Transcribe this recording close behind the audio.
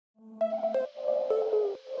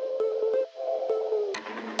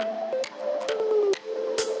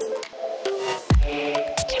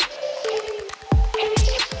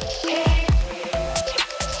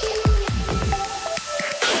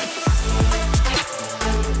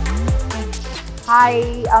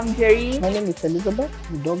Hi, I'm Jerry. My name is Elizabeth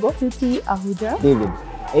Mdogo. Tuti Ahuja. David,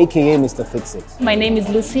 aka Mr. Fix-It. My name is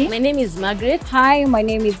Lucy. My name is Margaret. Hi, my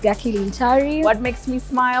name is Gaki Lintari. What makes me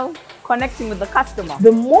smile? Connecting with the customer.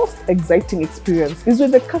 The most exciting experience is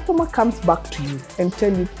when the customer comes back to you and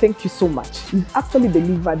tell you, thank you so much. You've actually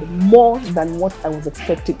delivered more than what I was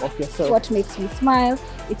expecting of yourself. What makes me smile?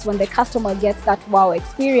 It's when the customer gets that wow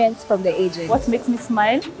experience from the agent. What makes me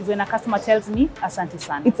smile is when a customer tells me, Asante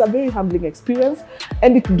Sana. It's a very humbling experience,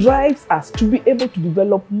 and it drives us to be able to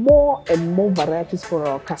develop more and more varieties for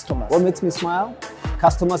our customers. What makes me smile?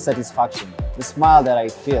 Customer satisfaction. The smile that I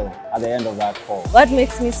feel at the end of that call. What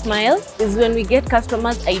makes me smile is when we get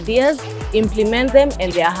customers' ideas, implement them,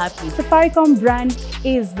 and they are happy. Safaricom brand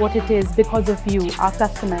is what it is because of you, our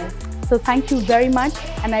customers. So thank you very much,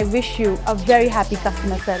 and I wish you a very happy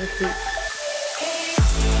customer service week.